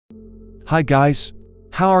Hi guys,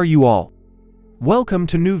 how are you all? Welcome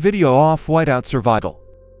to new video of Whiteout Survival.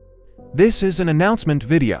 This is an announcement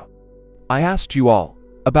video. I asked you all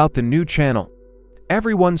about the new channel.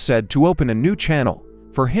 Everyone said to open a new channel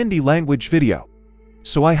for Hindi language video.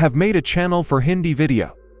 So I have made a channel for Hindi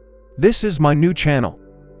video. This is my new channel,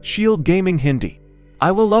 Shield Gaming Hindi.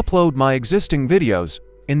 I will upload my existing videos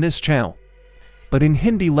in this channel, but in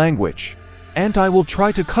Hindi language, and I will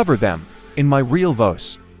try to cover them in my real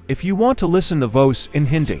voice. If you want to listen the voice in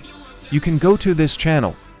Hindi, you can go to this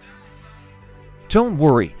channel. Don't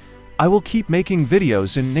worry, I will keep making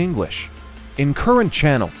videos in English, in current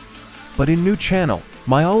channel, but in new channel,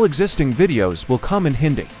 my all existing videos will come in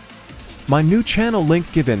Hindi. My new channel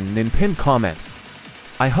link given in pinned comment.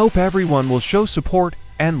 I hope everyone will show support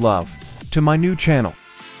and love to my new channel.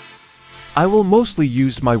 I will mostly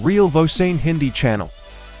use my real voice in Hindi channel.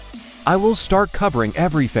 I will start covering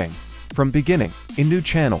everything from beginning in new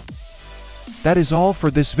channel. That is all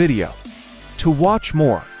for this video. To watch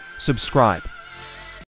more, subscribe.